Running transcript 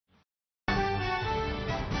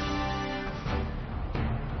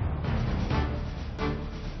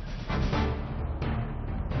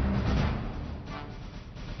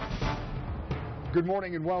Good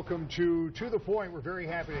morning and welcome to the Point. We're very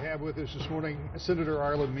happy to have with us this morning Senator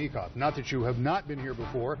Albin Meekhof. Not that you have not been here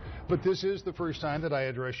before, but this is the first time that I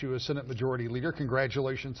address you as Senate Majority Leader.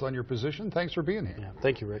 Congratulations on your position. Thanks for being here. Yeah,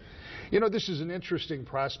 thank you, Rick. You know, this is an interesting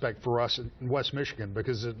prospect for us in West Michigan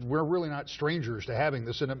because we're really not strangers to having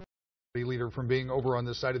the Senate Majority Leader from being over on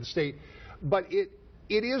this side of the state. But it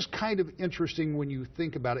is kind of interesting when you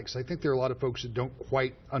think about it, because I think there are a lot of folks that don't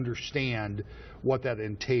quite understand what that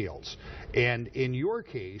entails. And in your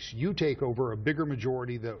case, you take over a bigger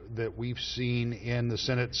majority that we've seen in the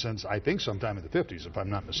Senate since, I think, sometime in the 50s, if I'm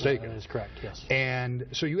not mistaken. That is correct, yes. And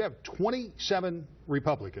so you have 27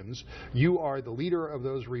 Republicans. You are the leader of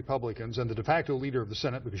those Republicans and the de facto leader of the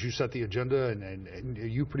Senate because you set the agenda and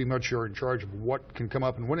you pretty much are in charge of what can come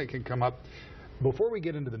up and when it can come up. Before we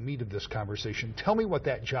get into the meat of this conversation, tell me what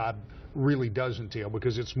that job really does entail,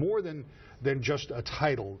 because it's more than just a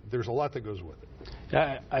title. There's a lot that goes with it.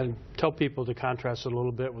 I tell people to contrast it a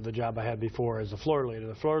little bit with the job I had before as a floor leader.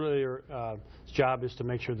 The floor leader's job is to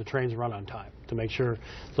make sure the trains run on time, to make sure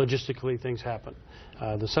logistically things happen.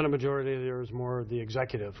 The Senate Majority Leader is more the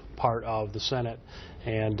executive part of the Senate,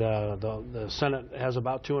 and the Senate has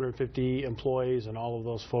about 250 employees, and all of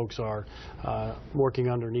those folks are working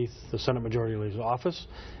underneath the Senate Majority Leader's office,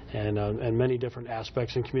 and many different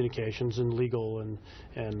aspects in communications and legal and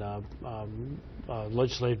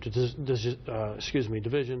legislative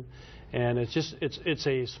division. And it's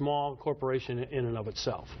a small corporation in and of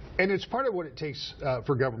itself. And it's part of what it takes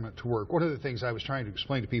for government to work. One of the things I was trying to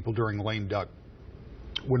explain to people during Lame Duck,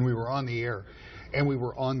 when we were on the air, and we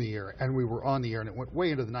were on the air, and we were on the air, and it went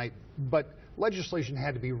way into the night, but legislation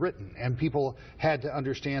had to be written, and people had to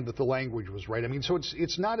understand that the language was right. I mean, so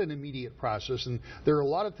it's not an immediate process, and there are a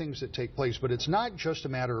lot of things that take place, but it's not just a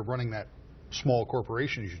matter of running that small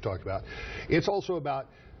corporation, as you talked about. It's also about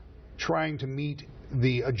trying to meet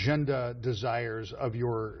the agenda desires of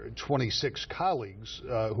your 26 colleagues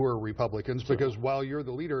who are Republicans, because while you're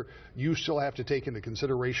the leader, you still have to take into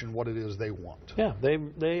consideration what it is they want. Yeah,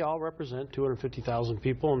 they all represent 250,000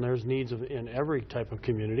 people, and there's needs in every type of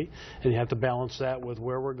community, and you have to balance that with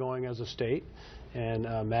where we're going as a state, and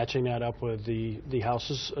matching that up with the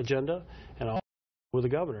House's agenda, and also with the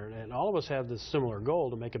governor. And all of us have this similar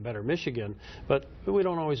goal to make a better Michigan, but we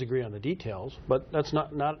don't always agree on the details. But that's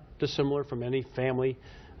not dissimilar from any family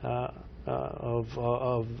of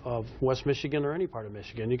West Michigan or any part of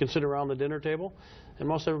Michigan. You can sit around the dinner table, and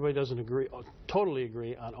most everybody doesn't totally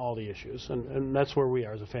agree on all the issues, and that's where we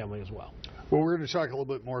are as a family as well. Well, we're going to talk a little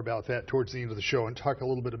bit more about that towards the end of the show and talk a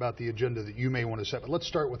little bit about the agenda that you may want to set. But let's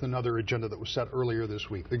start with another agenda that was set earlier this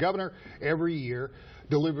week. The governor every year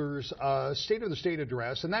delivers a State of the State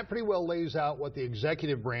address, and that pretty well lays out what the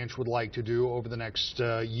executive branch would like to do over the next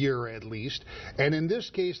year at least. And in this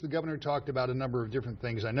case, the governor talked about a number of different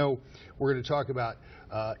things. I know we're going to talk about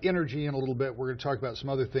energy in a little bit. We're going to talk about some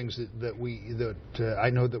other things that I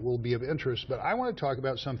know that will be of interest. But I want to talk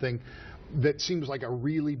about something that seems like a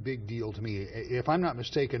really big deal to me. If I'm not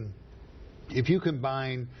mistaken, if you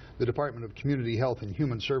combine the Department of Community Health and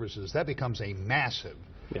Human Services, that becomes a massive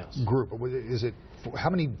group. Is it, how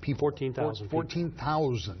many people? 14,000.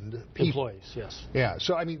 14,000 employees, yes. Yeah,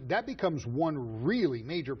 so I mean, that becomes one really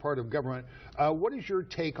major part of government. What is your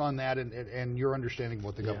take on that and your understanding of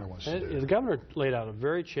what the governor wants to do? The governor laid out a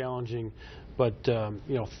very challenging but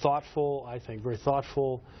thoughtful, I think, very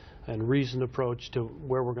thoughtful and reasoned approach to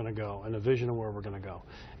where we're going to go and a vision of where we're going to go.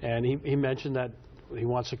 And he mentioned that he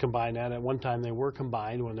wants to combine that. At one time they were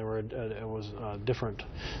combined when it was a different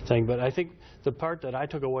thing. But I think the part that I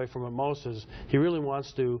took away from it most is he really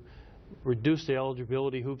wants to reduce the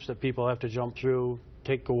eligibility hoops that people have to jump through,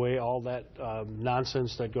 take away all that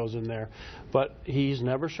nonsense that goes in there. But he's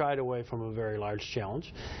never shied away from a very large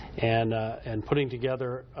challenge, and putting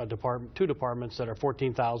together two departments that are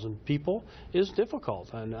 14,000 people is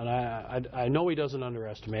difficult, and I know he doesn't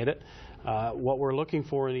underestimate it. What we're looking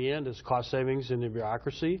for in the end is cost savings in the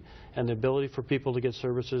bureaucracy and the ability for people to get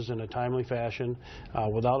services in a timely fashion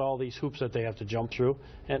without all these hoops that they have to jump through,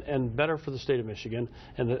 and better for the state of Michigan.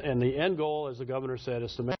 And the end goal, as the governor said,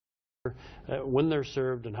 is to make when they're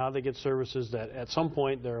served and how they get services, that at some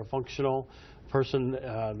point they're a functional person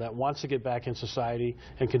that wants to get back in society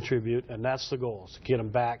and contribute, and that's the goal, is to get them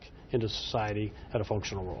back into society at a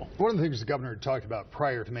functional role. One of the things the governor had talked about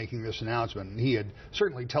prior to making this announcement, and he had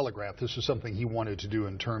certainly telegraphed this is something he wanted to do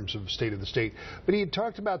in terms of State of the State, but he had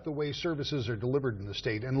talked about the way services are delivered in the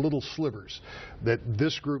state in little slivers, that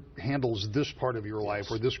this group handles this part of your life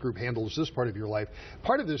or this group handles this part of your life.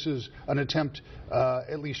 Part of this is an attempt,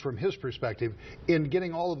 at least from his perspective, in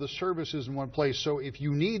getting all of the services in one place, so if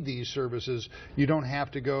you need these services, You don't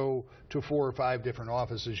have to go to 4 or 5 different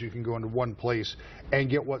offices. You can go into one place and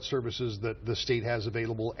get what services that the state has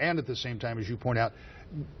available, and at the same time, as you point out,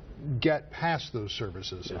 get past those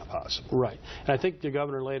services if possible. Right. And I think the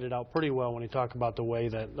governor laid it out pretty well when he talked about the way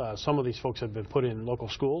that some of these folks have been put in local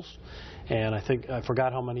schools. And I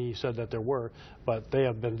forgot how many he said that there were, but they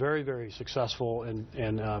have been very, very successful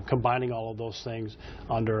in combining all of those things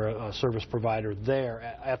under a service provider there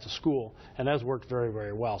at the school. And that's worked very,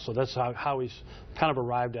 very well. So that's how he's kind of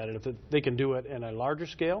arrived at it. If they can do it in a larger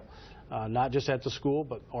scale, not just at the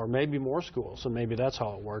school, or maybe more schools, and maybe that's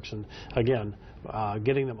how it works. And again,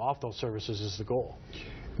 getting them off those services is the goal.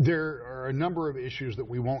 There are a number of issues that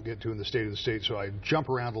we won't get to in the State of the State, so I jump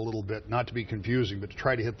around a little bit, not to be confusing, but to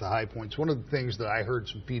try to hit the high points. One of the things that I heard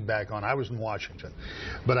some feedback on, I was in Washington,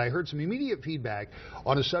 but I heard some immediate feedback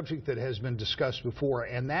on a subject that has been discussed before,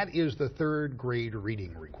 and that is the 3rd grade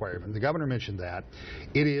reading requirement. The governor mentioned that.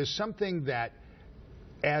 It is something that,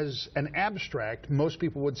 as an abstract, most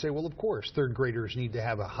people would say, well, of course, 3rd graders need to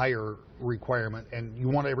have a higher requirement, and you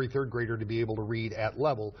want every 3rd grader to be able to read at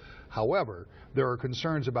level. However, there are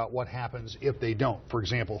concerns about what happens if they don't. For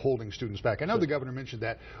example, holding students back. I know the governor mentioned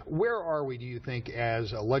that. Where are we, do you think,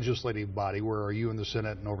 as a legislative body, where are you in the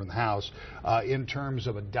Senate and over in the House, in terms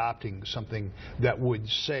of adopting something that would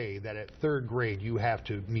say that at 3rd grade you have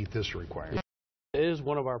to meet this requirement? It is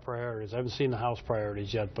one of our priorities. I haven't seen the House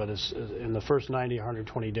priorities yet, but it's in the first 90 or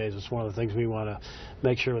 120 days, it's one of the things we want to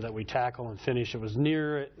make sure that we tackle and finish. It was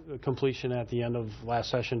near completion at the end of last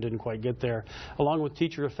session, didn't quite get there, along with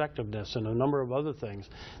teacher effectiveness and a number of other things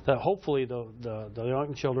that hopefully the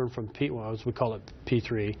young children from as we call it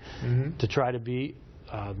P3, to try to be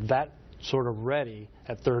that sort of ready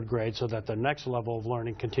at 3rd grade so that the next level of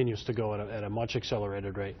learning continues to go at a much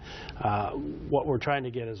accelerated rate. What we're trying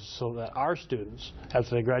to get is so that our students,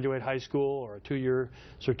 after they graduate high school or a 2-year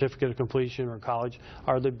certificate of completion or college,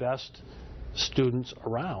 are the best students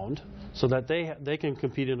around so that they can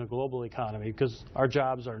compete in a global economy, because our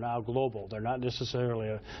jobs are now global. They're not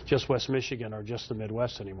necessarily just West Michigan or just the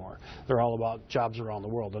Midwest anymore. They're all about jobs around the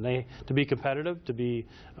world. And to be competitive, to be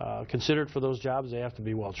considered for those jobs, they have to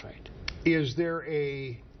be well trained. Is there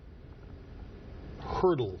a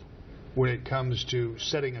hurdle when it comes to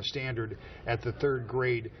setting a standard at the 3rd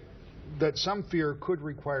grade that some fear could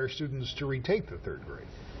require students to retake the 3rd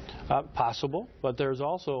grade? Possible, but there's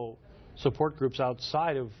also support groups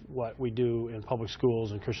outside of what we do in public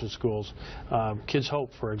schools and Christian schools. Kids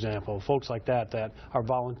Hope, for example, folks like that are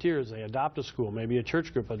volunteers. They adopt a school. Maybe a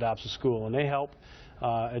church group adopts a school, and they help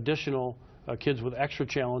additional kids with extra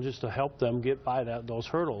challenges to help them get by those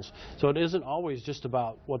hurdles. So it isn't always just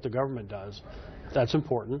about what the government does. That's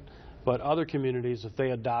important. But other communities, if they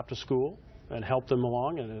adopt a school and help them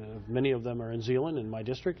along, and many of them are in Zeeland, in my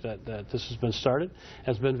district, that this has been started,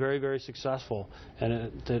 has been very, very successful.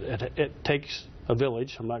 And it takes a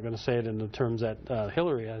village. I'm not going to say it in the terms that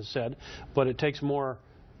Hillary has said, but it takes more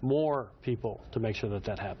people to make sure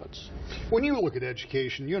that happens. When you look at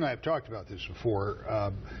education, you and I have talked about this before.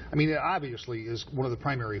 I mean, it obviously is one of the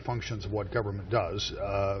primary functions of what government does.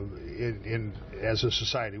 As a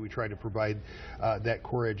society, we try to provide that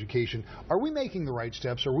core education. Are we making the right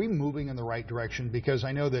steps? Are we moving in the right direction? Because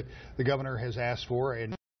I know that the governor has asked for,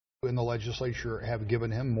 and in the legislature have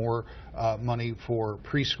given him more money for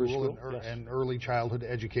preschool and early childhood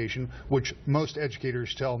education, which most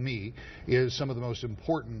educators tell me is some of the most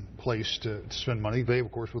important place to spend money. They,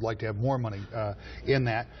 of course, would like to have more money in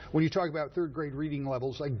that. When you talk about 3rd grade reading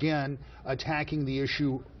levels, again, attacking the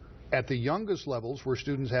issue at the youngest levels where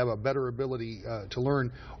students have a better ability to learn,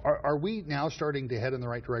 are we now starting to head in the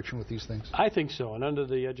right direction with these things? I think so. And under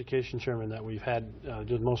the education chairman that we've had,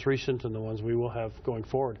 the most recent and the ones we will have going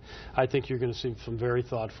forward, I think you're going to see some very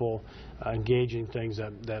thoughtful, engaging things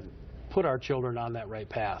that put our children on that right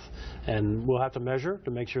path. And we'll have to measure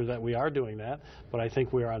to make sure that we are doing that, but I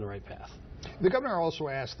think we are on the right path. The governor also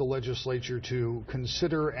asked the legislature to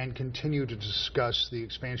consider and continue to discuss the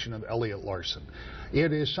expansion of Elliott Larson.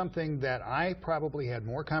 It is something that I probably had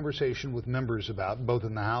more conversation with members about, both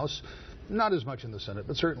in the House, not as much in the Senate,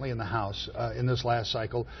 but certainly in the House in this last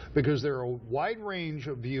cycle, because there are a wide range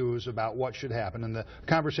of views about what should happen. And the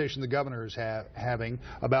conversation the governor is having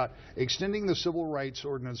about extending the civil rights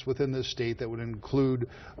ordinance within this state that would include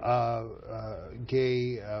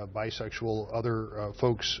gay, bisexual, other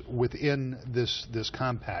folks within this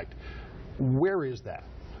compact. Where is that?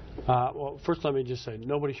 Well, first let me just say,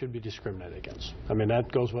 nobody should be discriminated against. I mean,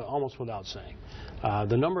 that goes almost without saying.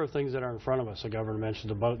 The number of things that are in front of us, the governor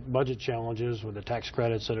mentioned the budget challenges with the tax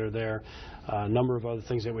credits that are there, a number of other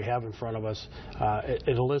things that we have in front of us.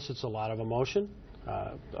 It elicits a lot of emotion,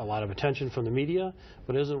 a lot of attention from the media,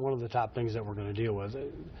 but isn't one of the top things that we're going to deal with.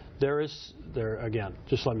 Again,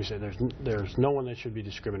 just let me say, there's no one that should be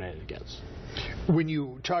discriminated against. When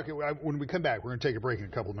we come back, we're going to take a break in a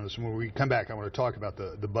couple of minutes. And when we come back, I want to talk about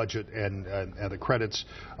the budget and the credits,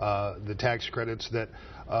 the tax credits that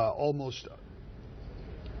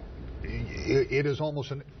it is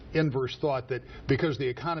almost an inverse thought that because the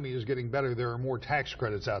economy is getting better, there are more tax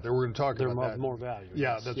credits out there. We're going to talk about that. More value.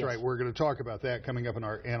 Yeah, yes. That's yes. right. We're going to talk about that coming up in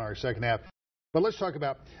our second half. But let's talk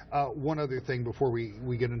about one other thing before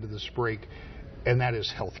we get into this break, and that is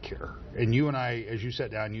health care. And you and I, as you sat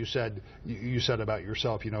down, you said about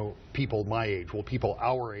yourself, people my age, people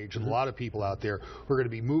our age, and a lot of people out there who are going to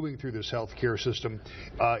be moving through this health care system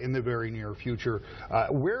in the very near future.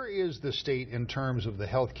 Where is the state in terms of the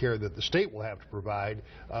health care that the state will have to provide,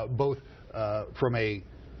 both from a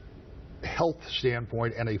health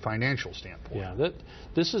standpoint and a financial standpoint? Yeah,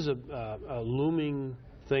 this is a looming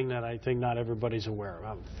thing that I think not everybody's aware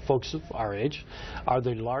of. Folks of our age are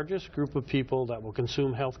the largest group of people that will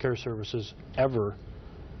consume healthcare services ever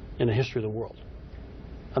in the history of the world.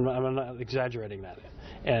 I'm not exaggerating that.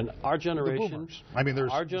 And our generation,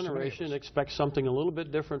 expects something a little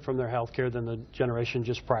bit different from their healthcare than the generation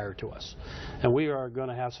just prior to us. And we are going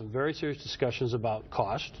to have some very serious discussions about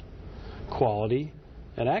cost, quality,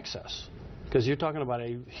 and access. Because you're talking about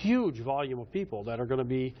a huge volume of people that are going to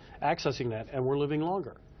be accessing that, and we're living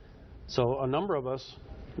longer. So a number of us,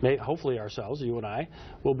 hopefully ourselves, you and I,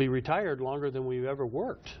 will be retired longer than we've ever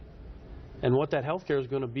worked. And what that health care is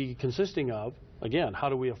going to be consisting of, again, how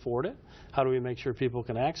do we afford it? How do we make sure people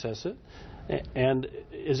can access it? And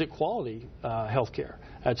is it quality health care?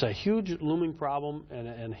 That's a huge looming problem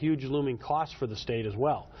and huge looming cost for the state as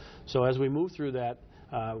well. So as we move through that,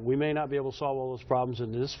 we may not be able to solve all those problems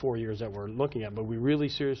in this 4 years that we're looking at, but we really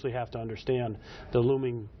seriously have to understand the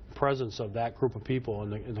looming presence of that group of people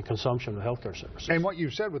in the consumption of healthcare services. And what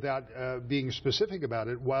you said without being specific about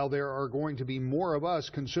it, while there are going to be more of us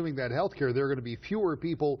consuming that healthcare, there are going to be fewer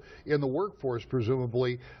people in the workforce,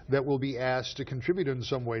 presumably, that will be asked to contribute in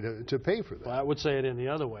some way to pay for that. Well, I would say it in the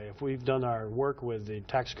other way. If we've done our work with the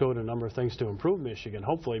tax code and a number of things to improve Michigan,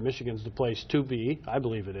 hopefully Michigan's the place to be. I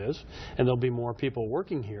believe it is. And there'll be more people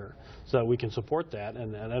working here so that we can support that.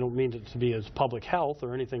 And I don't mean it to be as public health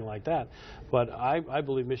or anything like that, but I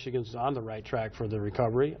believe Michigan's on the right track for the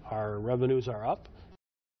recovery. Our revenues are up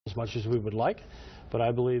as much as we would like, but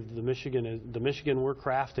I believe the Michigan we're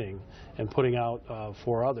crafting and putting out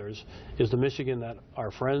for others is the Michigan that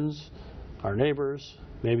our friends, our neighbors,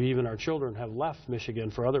 maybe even our children have left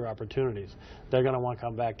Michigan for other opportunities. They're going to want to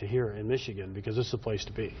come back to here in Michigan because this is the place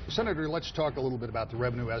to be. Senator, let's talk a little bit about the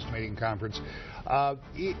Revenue Estimating Conference.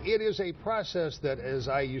 It is a process that, as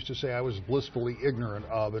I used to say, I was blissfully ignorant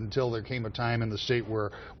of until there came a time in the state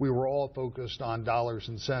where we were all focused on dollars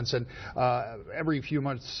and cents. And every few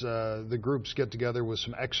months, the groups get together with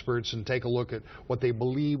some experts and take a look at what they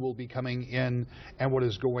believe will be coming in and what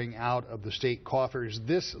is going out of the state coffers.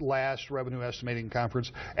 This last Revenue Estimating Conference,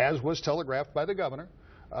 as was telegraphed by the governor,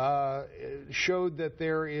 showed that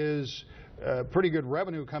there is pretty good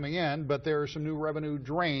revenue coming in, but there are some new revenue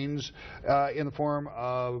drains in the form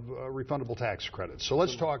of refundable tax credits. So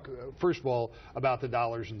let's talk, first of all, about the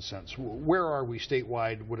dollars and cents. Where are we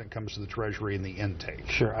statewide when it comes to the Treasury and the intake?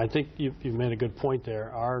 Sure. I think you've made a good point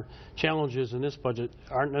there. Our challenges in this budget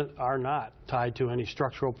are not tied to any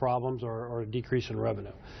structural problems or a decrease in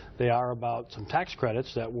revenue. They are about some tax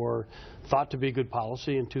credits that were thought to be good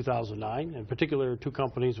policy in 2009, in particular two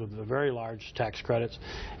companies with very large tax credits.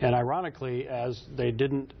 And ironically, as they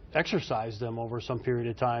didn't exercise them over some period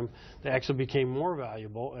of time, they actually became more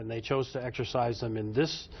valuable, and they chose to exercise them in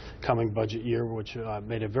this coming budget year, which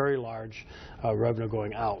made a very large revenue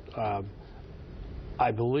going out.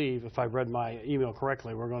 I believe, if I've read my email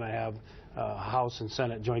correctly, we're going to have House and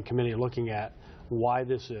Senate Joint Committee looking at why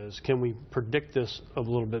this is. Can we predict this a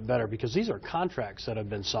little bit better? Because these are contracts that have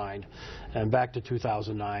been signed and back to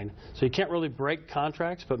 2009. So you can't really break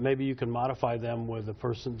contracts, but maybe you can modify them with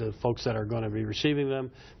the folks that are going to be receiving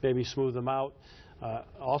them, maybe smooth them out.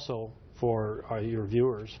 Also, for your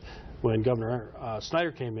viewers, when Governor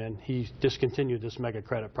Snyder came in, he discontinued this mega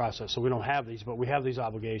credit process. So we don't have these, but we have these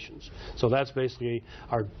obligations. So that's basically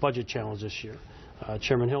our budget challenge this year.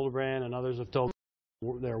 Chairman Hildebrand and others have told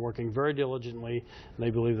they're working very diligently, and they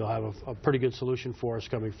believe they'll have a pretty good solution for us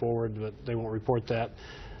coming forward, but they won't report that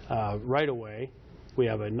right away. We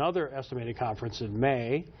have another estimated conference in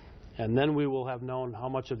May, and then we will have known how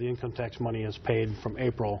much of the income tax money is paid from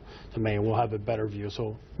April to May, and we'll have a better view.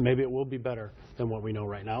 So maybe it will be better than what we know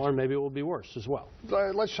right now, or maybe it will be worse as well.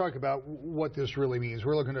 Let's talk about what this really means.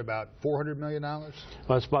 We're looking at about $400 million? Well,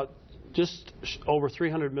 it's about just over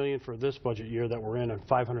 $300 million for this budget year that we're in, and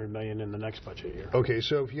 $500 million in the next budget year. Okay,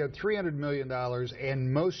 so if you had $300 million,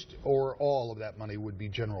 and most or all of that money would be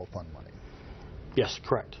general fund money. Yes,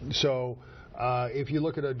 correct. So if you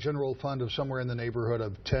look at a general fund of somewhere in the neighborhood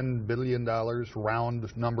of $10 billion,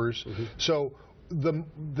 round numbers, so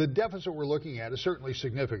the deficit we're looking at is certainly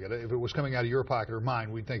significant. If it was coming out of your pocket or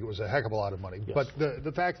mine, we'd think it was a heck of a lot of money. Yes. But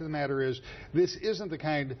the fact of the matter is, this isn't the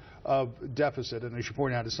kind of deficit, and as you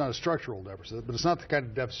point out, it's not a structural deficit, but it's not the kind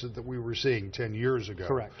of deficit that we were seeing 10 years ago.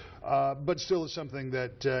 Correct. But still, it's something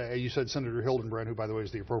that you said Senator Hildenbrand, who, by the way,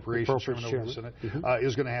 is the appropriations chairman over the Senate,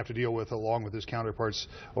 is going to have to deal with, along with his counterparts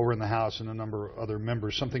over in the House and a number of other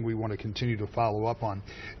members, something we want to continue to follow up on.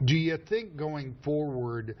 Do you think going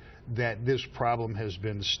forward that this problem has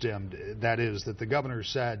been stemmed? That is, that the governor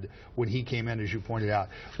said when he came in, as you pointed out,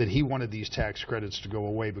 that he wanted these tax credits to go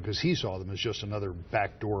away because he saw them as just another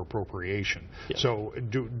backdoor appropriation. Yes. So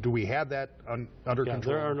do we have that under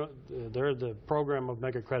control? The program of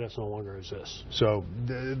mega credits no longer exists. So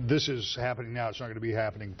this is happening now. It's not going to be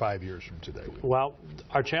happening 5 years from today. Well,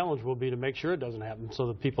 our challenge will be to make sure it doesn't happen so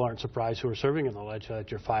that people aren't surprised who are serving in the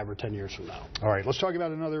legislature 5 or 10 years from now. All right, let's talk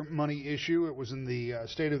about another money issue. It was in the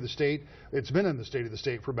state of the state. It's been in the state of the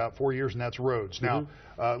state for about 4 years, and that's roads. Now,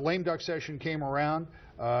 lame duck session came around.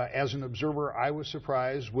 As an observer, I was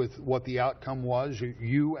surprised with what the outcome was.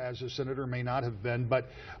 You, as a senator, may not have been, but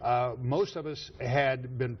most of us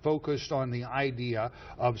had been focused on the idea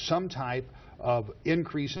of some type of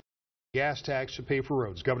increase in gas tax to pay for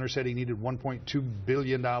roads. Governor said he needed $1.2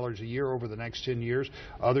 billion a year over the next 10 years.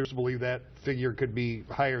 Others believe that figure could be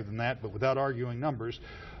higher than that, but without arguing numbers.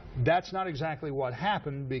 That's not exactly what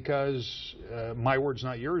happened because, my words,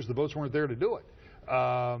 not yours, the votes weren't there to do it.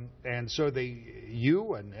 And so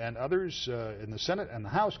you and others in the Senate and the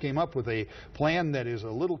House came up with a plan that is a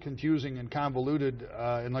little confusing and convoluted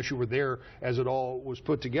unless you were there as it all was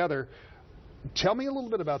put together. Tell me a little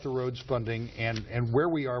bit about the roads funding and where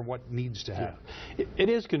we are and what needs to happen. Yeah. It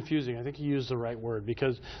is confusing. I think you used the right word,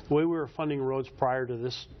 because the way we were funding roads prior to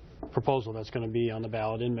this proposal that's going to be on the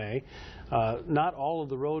ballot in May, not all of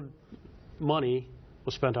the road money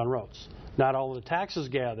was spent on roads. Not all of the taxes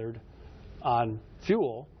gathered on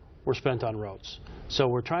fuel were spent on roads. So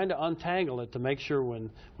we're trying to untangle it to make sure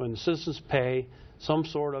when citizens pay some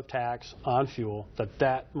sort of tax on fuel,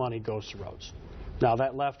 that money goes to roads. Now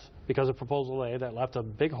that left, because of Proposal A, that left a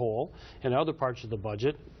big hole in other parts of the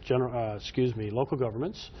budget, local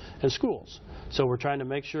governments and schools. So we're trying to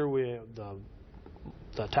make sure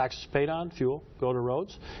the taxes paid on fuel go to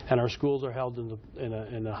roads, and our schools are held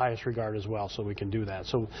in the highest regard as well, so we can do that.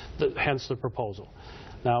 So hence the proposal.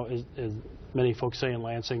 Now, as many folks say in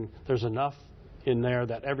Lansing, there's enough in there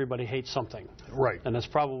that everybody hates something. Right. And that's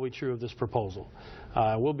probably true of this proposal.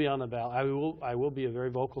 We'll be on the ballot. I will be a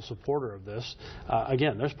very vocal supporter of this.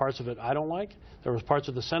 Again, there's parts of it I don't like. There was parts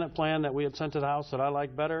of the Senate plan that we had sent to the House that I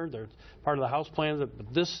like better. There's part of the House plan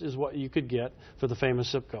but this is what you could get for the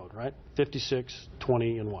famous zip code, right? 56,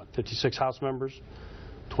 20, and 1. 56 House members,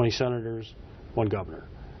 20 senators, 1 governor.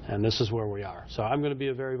 And this is where we are. So I'm going to be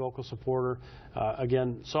a very vocal supporter.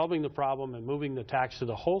 Again, solving the problem and moving the tax to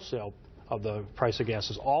the wholesale of the price of gas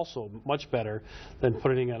is also much better than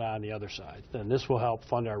putting it on the other side. And this will help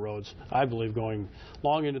fund our roads, I believe, going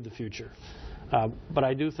long into the future. But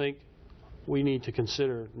I do think we need to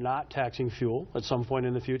consider not taxing fuel at some point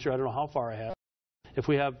in the future. I don't know how far ahead. If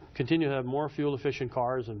we continue to have more fuel-efficient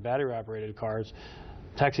cars and battery-operated cars,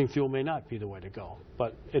 taxing fuel may not be the way to go,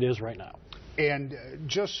 but it is right now. And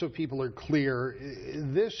just so people are clear,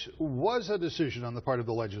 this was a decision on the part of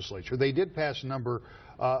the legislature. They did pass a number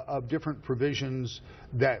of different provisions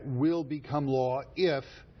that will become law if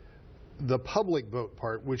the public vote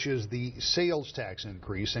part, which is the sales tax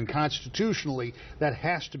increase, and constitutionally that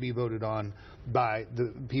has to be voted on by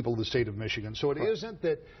the people of the state of Michigan. So it isn't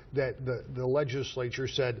that the legislature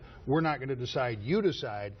said, we're not going to decide, you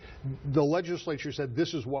decide. The legislature said,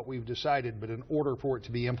 this is what we've decided, but in order for it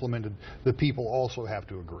to be implemented, the people also have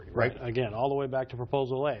to agree, right? Again, all the way back to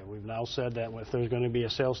Proposal A. We've now said that if there's going to be a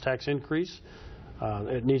sales tax increase,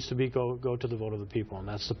 it needs to go to the vote of the people, and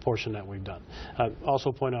that's the portion that we've done.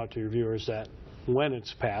 Also point out to your viewers that when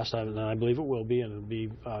it's passed, and I believe it will be, and it'll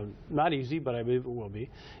be not easy, but I believe it will be,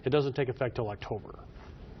 it doesn't take effect till October.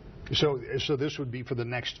 So this would be for the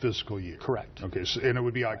next fiscal year? Correct. Okay, and it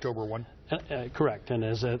would be October 1? Correct, and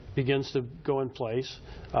as it begins to go in place,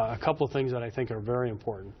 a couple of things that I think are very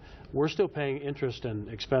important. We're still paying interest and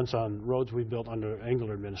expense on roads we built under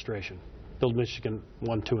Engler administration. Build Michigan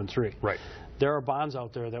 1, 2, and 3. Right. There are bonds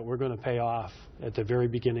out there that we're going to pay off at the very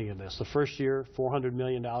beginning of this. The first year, $400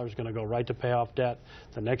 million is going to go right to pay off debt.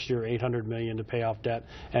 The next year, $800 million to pay off debt.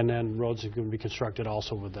 And then roads are going to be constructed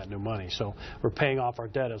also with that new money. So we're paying off our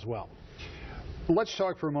debt as well. Let's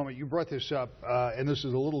talk for a moment. You brought this up, and this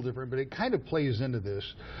is a little different, but it kind of plays into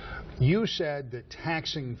this. You said that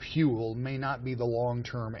taxing fuel may not be the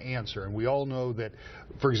long-term answer, and we all know that,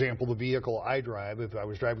 for example, the vehicle I drive, if I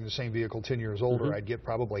was driving the same vehicle 10 years older, I'd get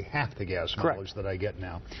probably half the gas mileage that I get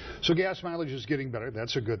now. So gas mileage is getting better.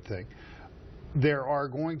 That's a good thing. There are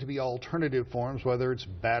going to be alternative forms, whether it's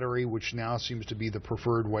battery, which now seems to be the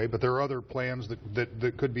preferred way, but there are other plans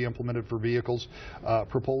that could be implemented for vehicles,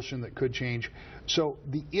 propulsion that could change. So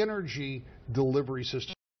the energy delivery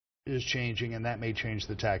system is changing, and that may change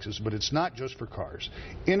the taxes, but it's not just for cars.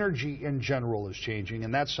 Energy in general is changing,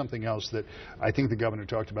 and that's something else that I think the governor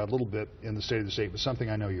talked about a little bit in the State of the State, but something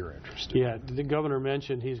I know you're interested in. Yeah, the governor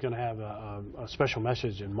mentioned he's going to have a special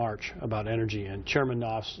message in March about energy, and Chairman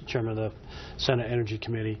Knopf, chairman of the Senate Energy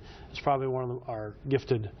Committee, is probably one of our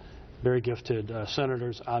very gifted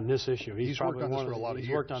senators on this issue. He's worked on this for a lot of years.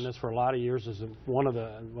 He's worked on this for a lot of years as one of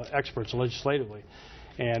the experts legislatively.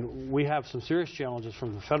 And we have some serious challenges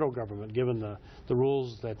from the federal government, given the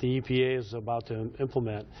rules that the EPA is about to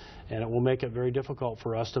implement, and it will make it very difficult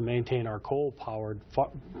for us to maintain our coal-powered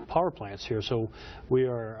power plants here. So we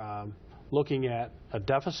are looking at a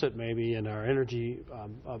deficit maybe in our energy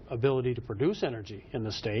ability to produce energy in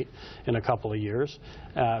the state in a couple of years.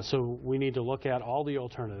 So we need to look at all the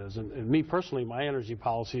alternatives. And me personally, my energy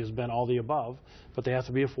policy has been all the above, but they have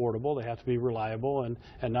to be affordable, they have to be reliable,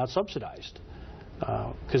 and not subsidized.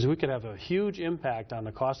 Because we could have a huge impact on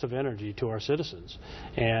the cost of energy to our citizens.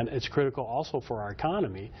 And it's critical also for our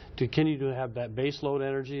economy to continue to have that base load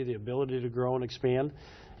energy, the ability to grow and expand.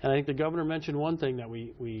 And I think the governor mentioned one thing that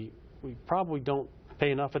we probably don't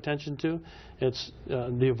pay enough attention to. It's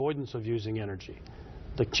the avoidance of using energy.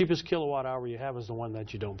 The cheapest kilowatt hour you have is the one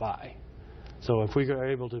that you don't buy. So if we are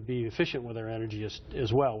able to be efficient with our energy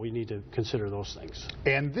as well, we need to consider those things.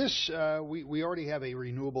 And this, we already have a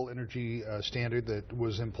renewable energy standard that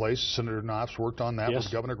was in place. Senator Knopf worked on that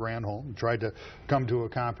with Governor Granholm, tried to come to a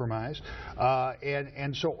compromise.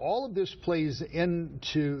 And so all of this plays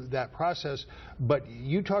into that process. But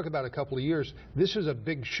you talk about a couple of years. This is a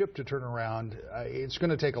big ship to turn around. It's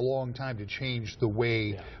going to take a long time to change the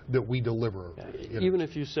way that we deliver. Even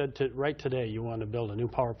if you said right today you want to build a new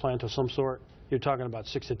power plant of some sort, you're talking about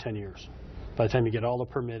 6 to 10 years. By the time you get all the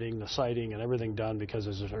permitting, the siting, and everything done, because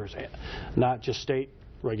there's not just state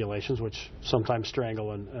regulations, which sometimes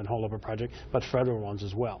strangle and hold up a project, but federal ones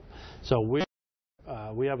as well. So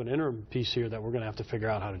we have an interim piece here that we're going to have to figure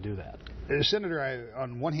out how to do that. Senator,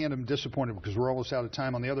 on one hand, I'm disappointed because we're almost out of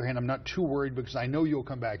time. On the other hand, I'm not too worried because I know you'll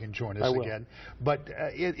come back and join us again. But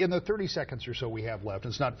in the 30 seconds or so we have left,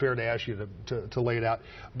 it's not fair to ask you to lay it out.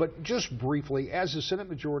 But just briefly, as the Senate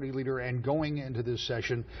Majority Leader and going into this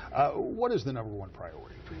session, what is the number one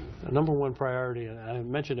priority for you? The number one priority, and I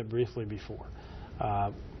mentioned it briefly before,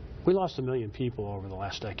 we lost 1 million people over the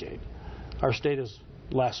last decade. Our state is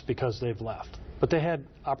less because they've left. But they had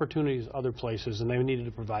opportunities other places, and they needed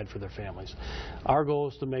to provide for their families. Our goal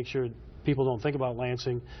is to make sure people don't think about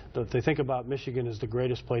Lansing, that they think about Michigan as the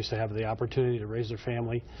greatest place to have the opportunity to raise their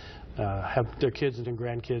family, have their kids and their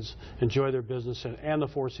grandkids enjoy their business and the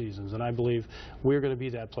Four Seasons. And I believe we're going to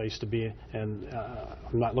be that place to be. And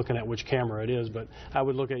I'm not looking at which camera it is, but I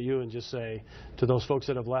would look at you and just say to those folks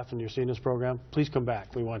that have left and you're seeing this program, please come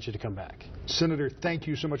back. We want you to come back. Senator, thank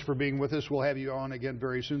you so much for being with us. We'll have you on again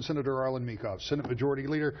very soon. Senator Albin Meekhof, Senate Majority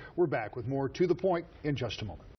Leader. We're back with more To the Point in just a moment.